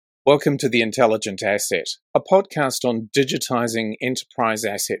Welcome to The Intelligent Asset, a podcast on digitizing enterprise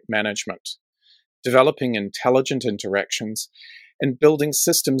asset management, developing intelligent interactions, and building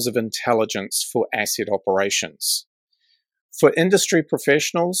systems of intelligence for asset operations. For industry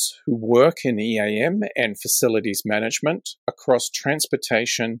professionals who work in EAM and facilities management across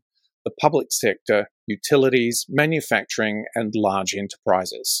transportation, the public sector, utilities, manufacturing, and large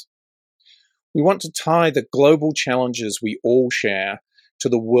enterprises. We want to tie the global challenges we all share to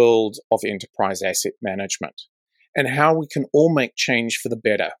the world of enterprise asset management and how we can all make change for the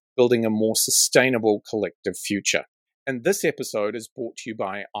better, building a more sustainable collective future. And this episode is brought to you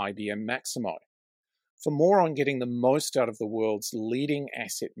by IBM Maximo. For more on getting the most out of the world's leading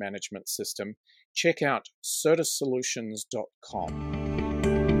asset management system, check out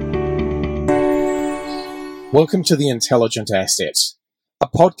certussolutions.com. Welcome to The Intelligent Asset, a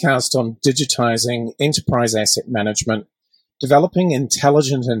podcast on digitizing enterprise asset management, developing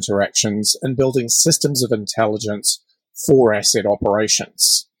intelligent interactions, and building systems of intelligence for asset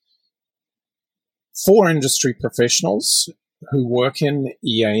operations. For industry professionals who work in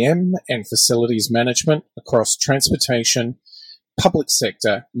EAM and facilities management across transportation, public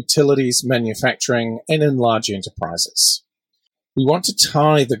sector, utilities, manufacturing, and in large enterprises. We want to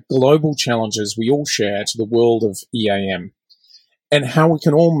tie the global challenges we all share to the world of EAM and how we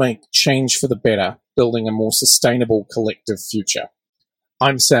can all make change for the better, building a more sustainable collective future.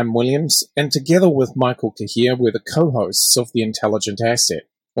 I'm Sam Williams, and together with Michael Kahir, we're the co-hosts of The Intelligent Asset.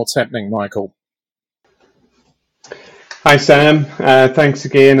 What's happening, Michael? Hi, Sam. Thanks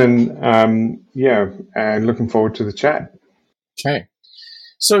again, and looking forward to the chat. Okay.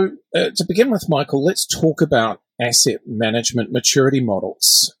 So to begin with, Michael, let's talk about asset management maturity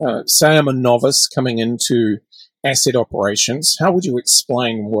models. Say I'm a novice coming into asset operations. How would you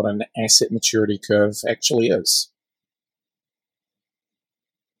explain what an asset maturity curve actually is?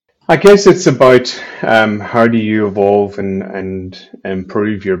 I guess it's about how do you evolve and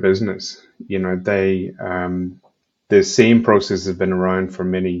improve your business. You know, the same process has been around for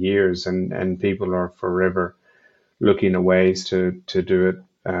many years, and people are forever looking at ways to do it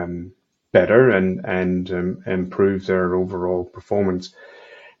better and improve their overall performance.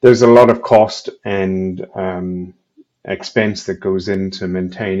 There's a lot of cost and expense that goes into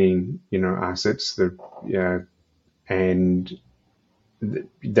maintaining, assets. And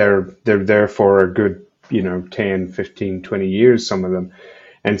they're there for a good, 10, 15, 20 years, some of them.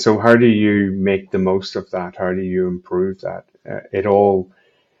 And so how do you make the most of that? How do you improve that?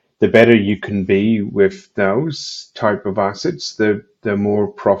 The better you can be with those type of assets, the more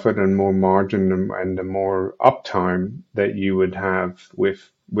profit and more margin and the more uptime that you would have with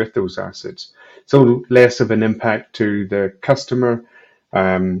those assets. So less of an impact to the customer,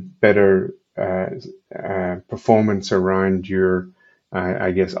 better performance around your,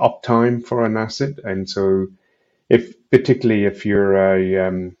 uptime for an asset. And so particularly if you're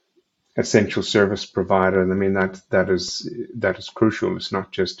a essential service provider, I mean, that is crucial. It's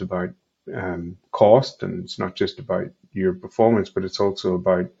not just about cost, and it's not just about your performance, but it's also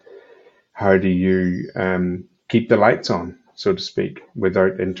about how do you keep the lights on, so to speak,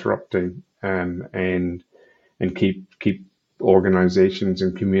 without interrupting, and keep organizations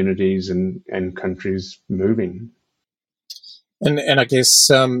and communities and countries moving. And I guess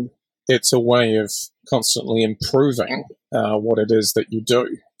it's a way of constantly improving what it is that you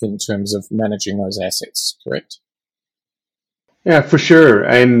do in terms of managing those assets, correct? Yeah, for sure.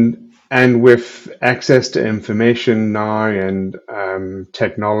 And with access to information now and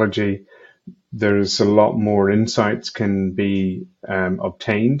technology, there's a lot more insights can be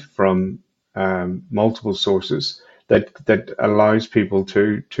obtained from multiple sources that allows people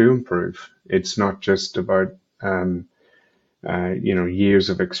to improve. It's not just about years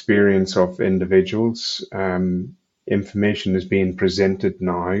of experience of individuals. Information is being presented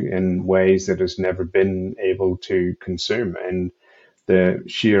now in ways that has never been able to consume, and the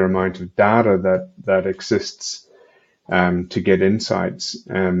sheer amount of data that exists to get insights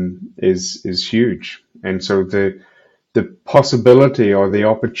is huge. And so the possibility or the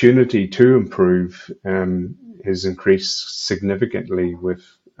opportunity to improve has increased significantly with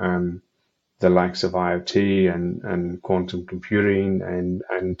the likes of IoT and quantum computing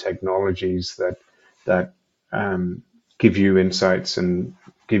and technologies that give you insights and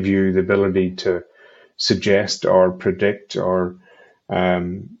give you the ability to suggest or predict or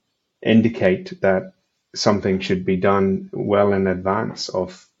indicate that something should be done well in advance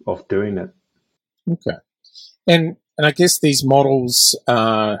of doing it. Okay. And I guess these models,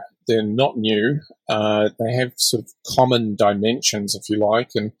 they're not new. They have sort of common dimensions, if you like.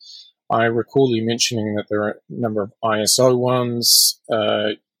 And I recall you mentioning that there are a number of ISO ones.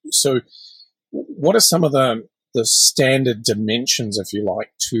 So what are some of the standard dimensions, if you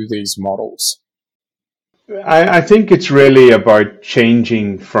like, to these models? I think it's really about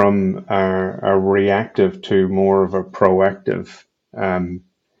changing from a reactive to more of a proactive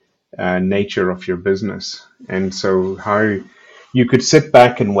nature of your business. And so how you could sit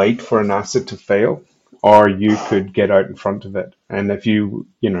back and wait for an asset to fail, or you could get out in front of it. And if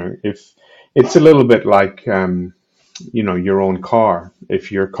if it's a little bit like, your own car.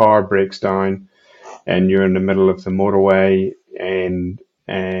 If your car breaks down and you're in the middle of the motorway and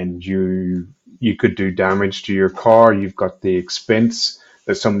you could do damage to your car, you've got the expense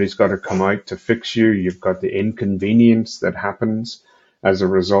that somebody's got to come out to fix you. You've got the inconvenience that happens as a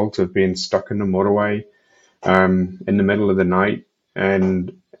result of being stuck in the motorway in the middle of the night.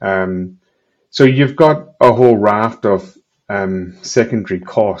 And so you've got a whole raft of secondary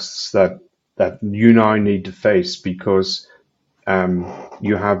costs that you now need to face because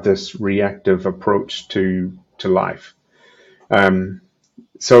you have this reactive approach to life.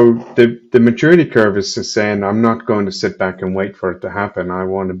 So the maturity curve is just saying, I'm not going to sit back and wait for it to happen. I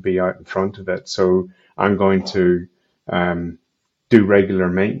want to be out in front of it. So I'm going to do regular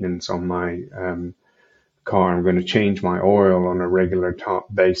maintenance on my car. I'm going to change my oil on a regular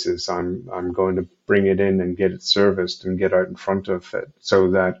basis. I'm going to bring it in and get it serviced and get out in front of it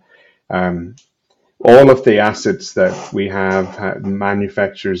so that all of the assets that we have,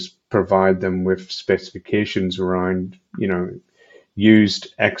 manufacturers provide them with specifications around,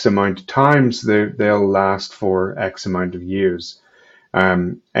 used X amount of times, they'll last for X amount of years.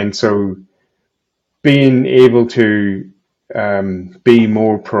 And so being able to be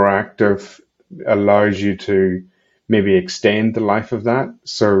more proactive allows you to maybe extend the life of that.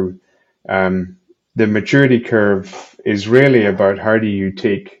 So the maturity curve is really about how do you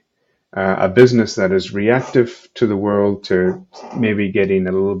take a business that is reactive to the world to maybe getting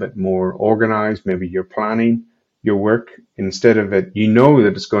a little bit more organized. Maybe you're planning your work instead of it. You know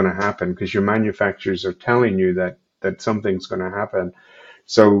that it's going to happen because your manufacturers are telling you that something's going to happen.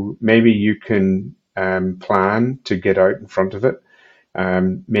 So maybe you can plan to get out in front of it.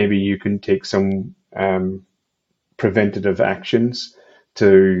 Maybe you can take some preventative actions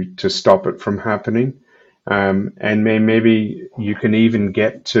to stop it from happening. And maybe you can even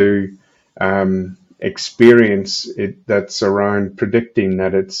get to experience it that's around predicting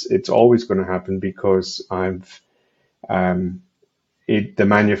that it's always going to happen because the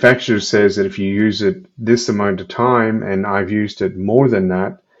manufacturer says that if you use it this amount of time and I've used it more than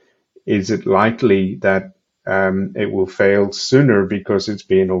that, is it likely that it will fail sooner because it's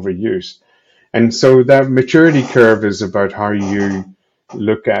being overused? And so that maturity curve is about how you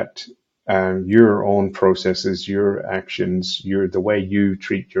look at your own processes, your actions, the way you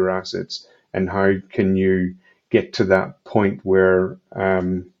treat your assets, and how can you get to that point where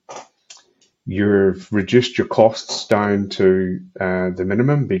you've reduced your costs down to the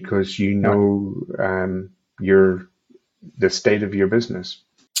minimum because the state of your business.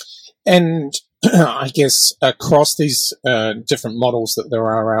 And I guess across these different models that there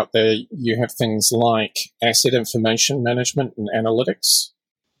are out there, you have things like asset information management and analytics.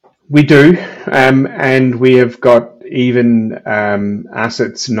 We do, and we have got even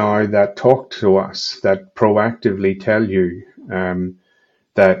assets now that talk to us, that proactively tell you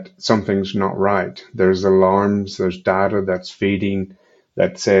that something's not right. There's alarms, there's data that's feeding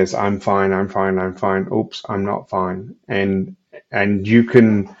that says, I'm fine, I'm fine, I'm fine. Oops, I'm not fine. And you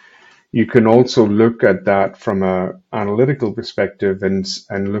can also look at that from an analytical perspective and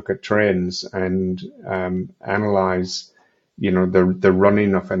look at trends and analyze, the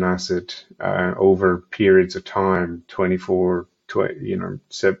running of an asset over periods of time, 24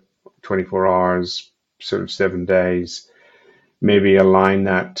 hours, sort of 7 days. Maybe align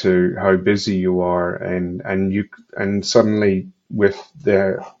that to how busy you are, and suddenly with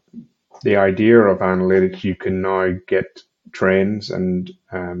the idea of analytics, you can now get trends, and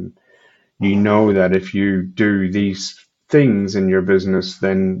you know that if you do these things in your business,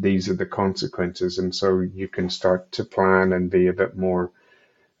 then these are the consequences, and so you can start to plan and be a bit more,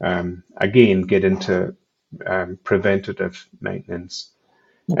 again, get into preventative maintenance.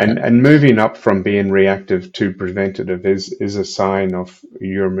 Okay. And moving up from being reactive to preventative is a sign of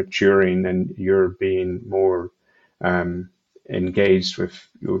you're maturing and you're being more engaged with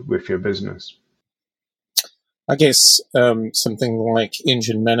your business. I guess something like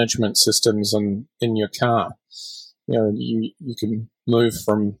engine management systems in your car. You can move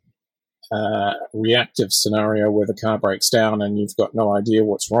from a reactive scenario where the car breaks down and you've got no idea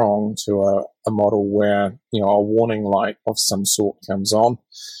what's wrong to a model where a warning light of some sort comes on.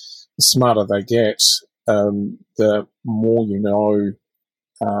 The smarter they get, the more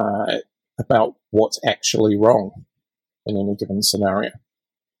about what's actually wrong in any given scenario?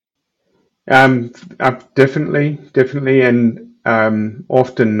 Definitely, and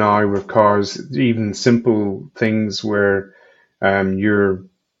often now with cars, even simple things where you're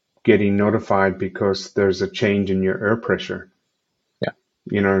getting notified because there's a change in your air pressure. Yeah.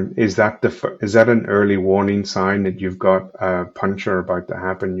 Is that an early warning sign that you've got a puncture about to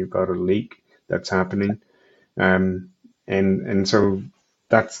happen? You've got a leak that's happening, and so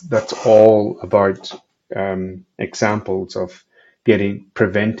that's all about examples of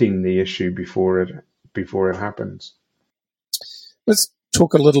preventing the issue before it happens. Let's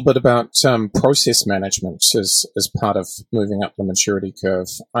talk a little bit about process management as part of moving up the maturity curve.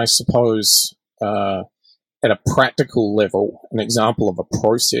 I suppose at a practical level, an example of a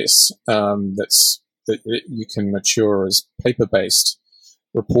process that you can mature is paper-based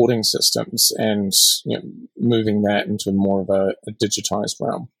reporting systems, and moving that into more of a digitized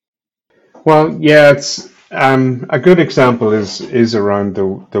realm. Well, yeah, it's a good example is around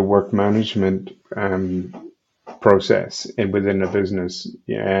the work management process within a business.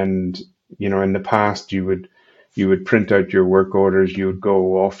 And in the past, you would print out your work orders, you would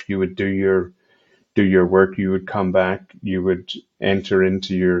go off, you would do your work, you would come back, you would enter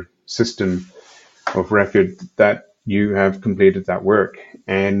into your system of record that you have completed that work.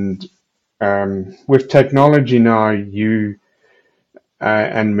 And with technology now,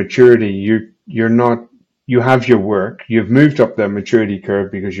 and maturity, you have your work. You've moved up the maturity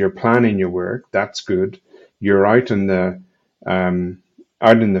curve because you're planning your work. That's good. You're out in the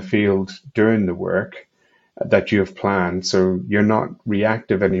field doing the work that you have planned. So you're not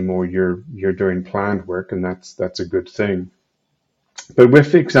reactive anymore. You're doing planned work, and that's a good thing. But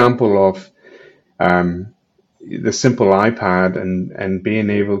with the example of the simple iPad and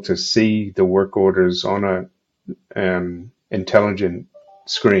being able to see the work orders on a intelligent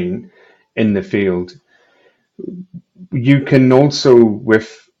screen in the field, you can also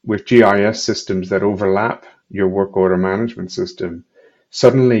with GIS systems that overlap your work order management system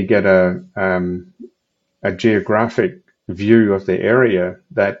suddenly get a geographic view of the area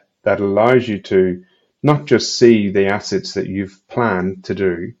that allows you to not just see the assets that you've planned to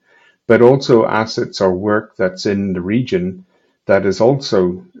do, but also assets or work that's in the region that is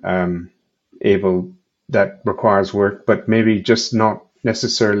also that requires work, but maybe just not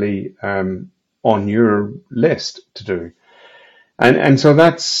necessarily on your list to do. And so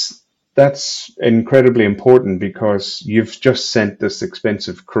that's incredibly important, because you've just sent this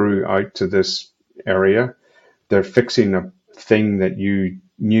expensive crew out to this area. They're fixing a thing that you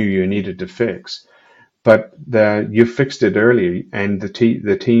knew you needed to fix, but you fixed it early, and the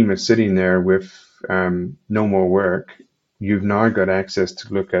team is sitting there with no more work. You've now got access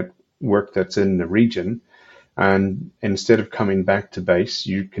to look at work that's in the region, and instead of coming back to base,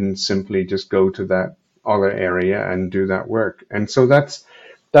 you can simply just go to that other area and do that work. And so that's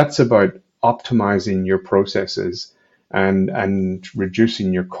about optimizing your processes and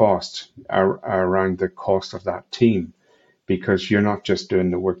reducing your cost around the cost of that team, because you're not just doing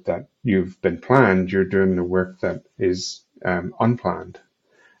the work that you've been planned, you're doing the work that is unplanned,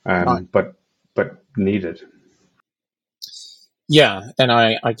 Right. but needed. Yeah, and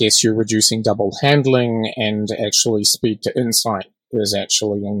I guess you're reducing double handling, and actually speed to insight is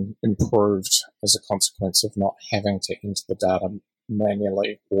actually improved as a consequence of not having to enter the data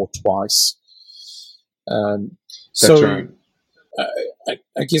manually or twice. That's right.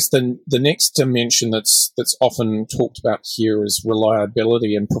 I guess the next dimension that's often talked about here is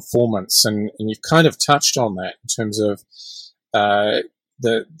reliability and performance, and you've kind of touched on that in terms of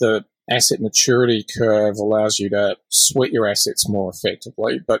the asset maturity curve allows you to sweat your assets more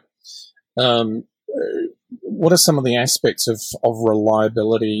effectively. But what are some of the aspects of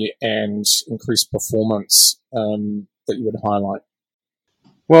reliability and increased performance that you would highlight?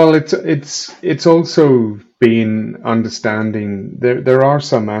 Well, it's also been understanding there are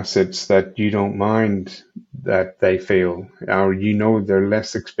some assets that you don't mind that they fail, or they're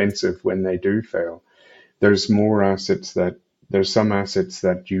less expensive when they do fail. There's some assets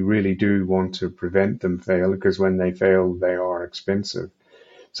that you really do want to prevent them fail, because when they fail, they are expensive.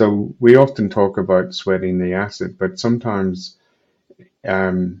 So we often talk about sweating the asset, but sometimes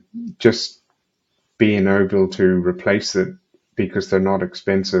just being able to replace it because they're not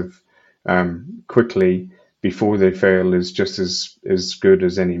expensive quickly before they fail is just as good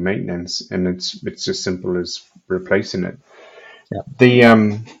as any maintenance, and it's just simple as replacing it. Yeah.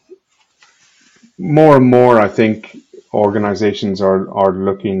 The more and more, I think organizations are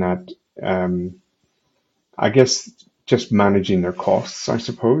looking at, I guess, just managing their costs. I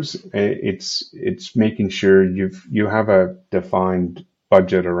suppose it's making sure you have a defined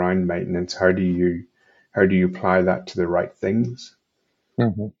budget around maintenance, how do you apply that to the right things?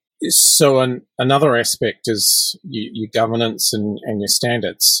 Mm-hmm. So another aspect is your governance and your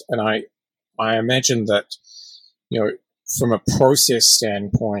standards. And I imagine that, from a process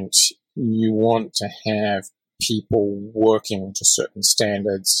standpoint, you want to have people working to certain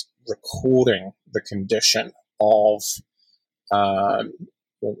standards, recording the condition of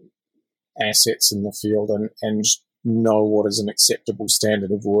assets in the field, and know what is an acceptable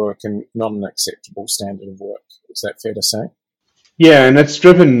standard of work and not an acceptable standard of work. Is that fair to say? Yeah, and it's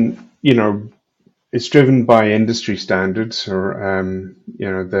driven by industry standards, or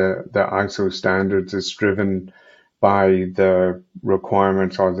the ISO standards. It's driven by the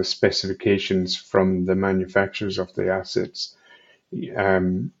requirements or the specifications from the manufacturers of the assets,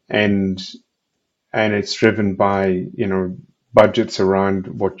 and it's driven by budgets around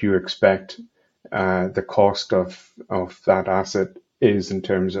what you expect the cost of that asset is in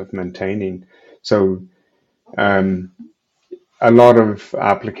terms of maintaining. So a lot of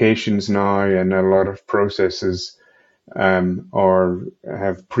applications now and a lot of processes or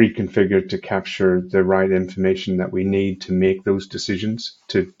have pre-configured to capture the right information that we need to make those decisions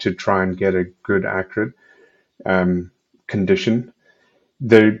to try and get a good, accurate condition.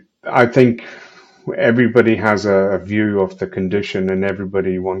 I think everybody has a view of the condition, and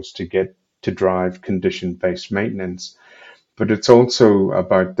everybody wants to get to drive condition-based maintenance, but it's also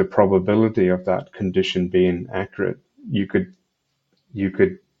about the probability of that condition being accurate. You could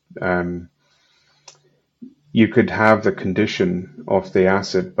have the condition of the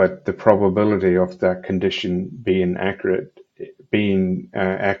asset, but the probability of that condition being accurate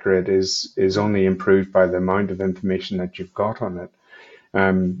is only improved by the amount of information that you've got on it.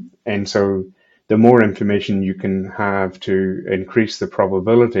 And so the more information you can have to increase the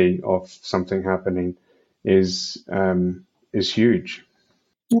probability of something happening is huge.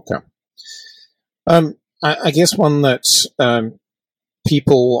 Okay. I guess one that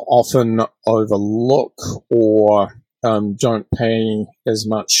people often overlook or don't pay as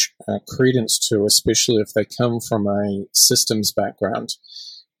much credence to, especially if they come from a systems background,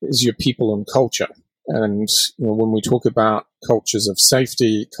 is your people and culture. And when we talk about cultures of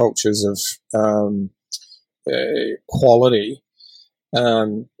safety, cultures of quality,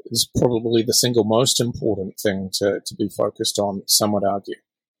 is probably the single most important thing to be focused on, some would argue.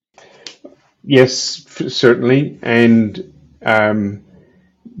 Yes, certainly. And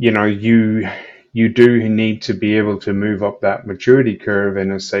you do need to be able to move up that maturity curve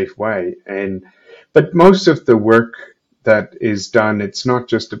in a safe way. But most of the work that is done, it's not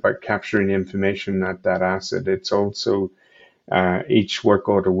just about capturing information at that asset. It's also each work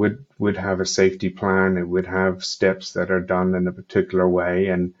order would have a safety plan. It would have steps that are done in a particular way,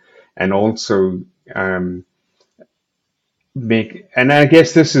 and also and I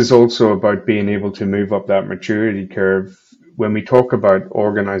guess this is also about being able to move up that maturity curve. When we talk about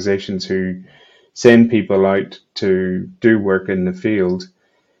organizations who send people out to do work in the field,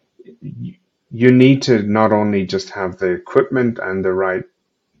 you need to not only just have the equipment and the right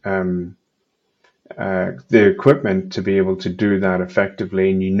the equipment to be able to do that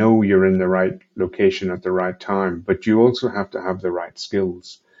effectively, and you're in the right location at the right time, but you also have to have the right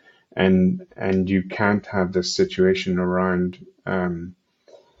skills, and you can't have this situation around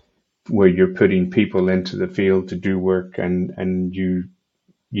where you're putting people into the field to do work, and you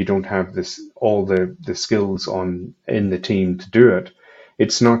don't have all the skills in the team to do it.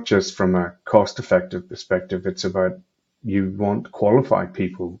 It's not just from a cost effective perspective. It's about, you want qualified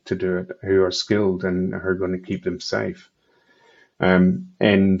people to do it who are skilled and are going to keep them safe.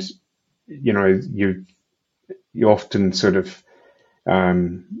 And you often sort of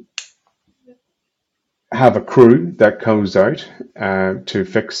have a crew that goes out to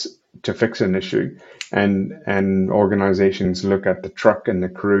fix an issue, and organizations look at the truck and the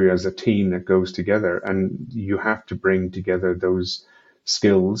crew as a team that goes together, and you have to bring together those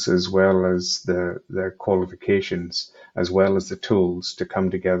skills as well as the qualifications, as well as the tools to come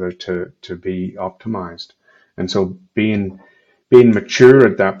together to be optimized. And so being mature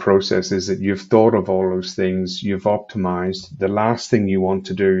at that process is that you've thought of all those things, you've optimized. The last thing you want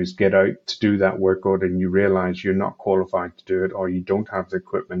to do is get out to do that work order and you realize you're not qualified to do it, or you don't have the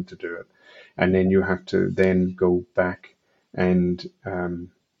equipment to do it. And then you have to then go back and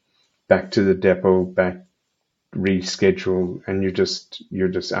back to the depot, reschedule, and you're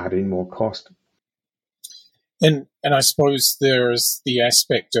just adding more cost. And I suppose there is the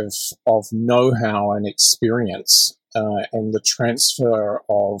aspect of know-how and experience, and the transfer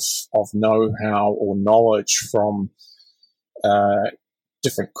of know-how or knowledge from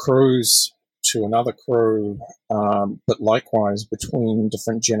different crews to another crew, but likewise between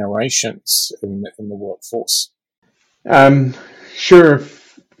different generations in the workforce? Sure,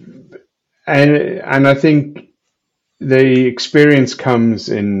 and I think the experience comes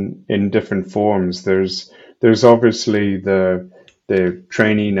in different forms. There's obviously the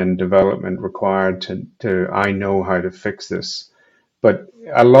training and development required to I know how to fix this, but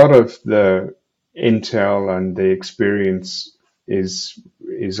a lot of the intel and the experience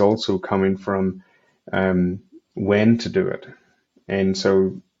is also coming from when to do it. And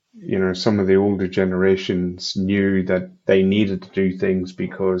so, some of the older generations knew that they needed to do things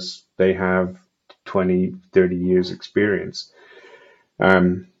because they have 20, 30 years experience.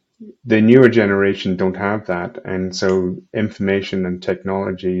 The newer generation don't have that. And so information and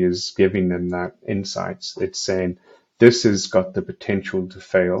technology is giving them that insights. It's saying, this has got the potential to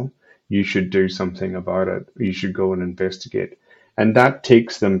fail. You should do something about it. You should go and investigate. And that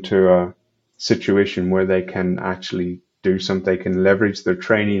takes them to a situation where they can actually do something. They can leverage their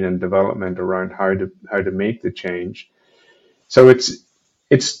training and development around how to make the change. So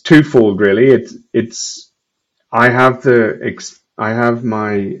it's twofold, really. I have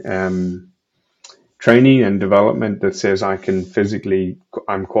my training and development that says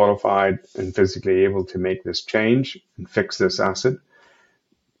I'm qualified and physically able to make this change and fix this asset.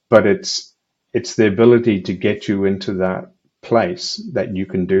 But it's the ability to get you into that place that you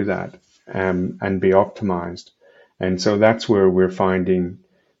can do that and be optimized. And so that's where we're finding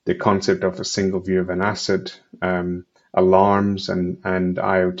the concept of a single view of an asset, alarms and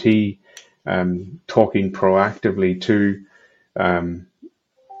IoT, talking proactively to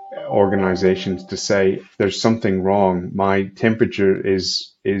organizations to say, there's something wrong. My temperature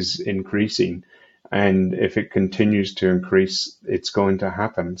is increasing. And if it continues to increase, it's going to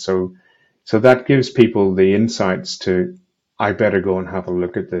happen. So that gives people the insights to, I better go and have a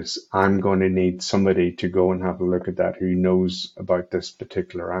look at this. I'm going to need somebody to go and have a look at that who knows about this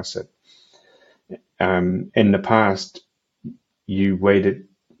particular asset. In the past, you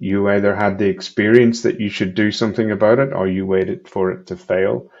either had the experience that you should do something about it, or you waited for it to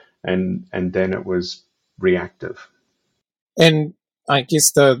fail, and then it was reactive. And I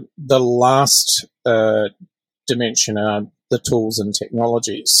guess the last dimension are the tools and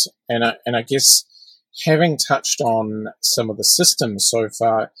technologies. And I guess having touched on some of the systems so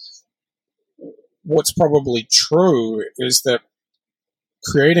far, what's probably true is that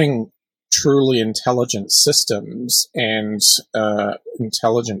creating truly intelligent systems and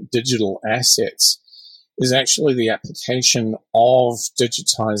intelligent digital assets is actually the application of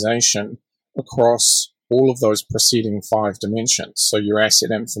digitization across all of those preceding 5 dimensions. So your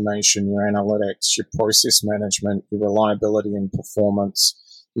asset information, your analytics, your process management, your reliability and performance,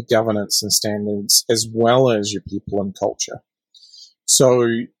 your governance and standards, as well as your people and culture. So,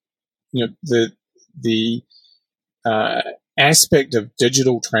 the aspect of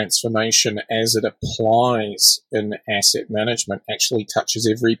digital transformation as it applies in asset management actually touches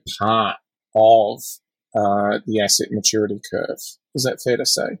every part of the asset maturity curve. Is that fair to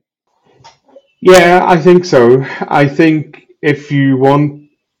say? Yeah, I think so. I think if you want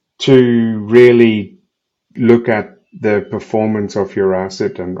to really look at the performance of your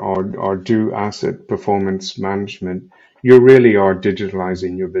asset or do asset performance management, you really are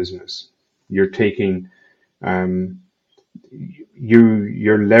digitalizing your business. You're taking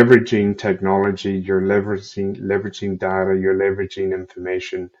you're leveraging technology, you're leveraging data, you're leveraging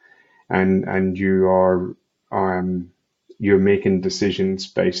information, and you're making decisions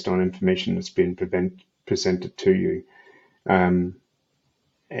based on information that's been presented to you.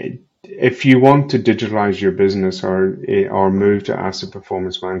 If you want to digitalize your business or move to asset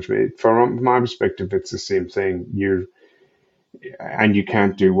performance management, from my perspective, it's the same thing. You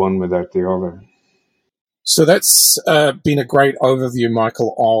can't do one without the other. So that's been a great overview,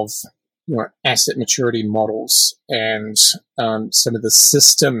 Michael, of asset maturity models and some of the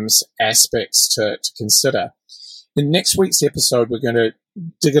systems aspects to consider. In next week's episode, we're going to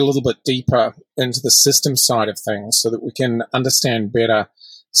dig a little bit deeper into the system side of things so that we can understand better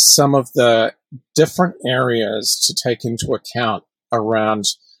some of the different areas to take into account around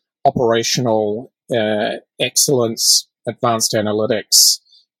operational excellence, advanced analytics,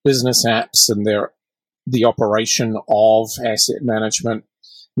 business apps and the operation of asset management,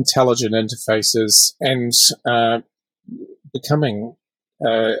 intelligent interfaces, and becoming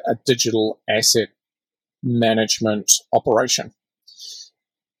a digital asset management operation.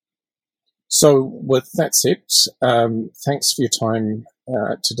 So with that said, thanks for your time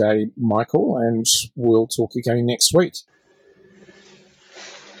today, Michael, and we'll talk again next week.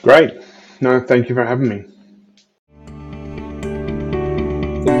 Great. No, thank you for having me.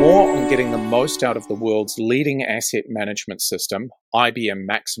 For more on getting the most out of the world's leading asset management system, IBM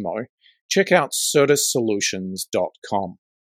Maximo, check out certussolutions.com.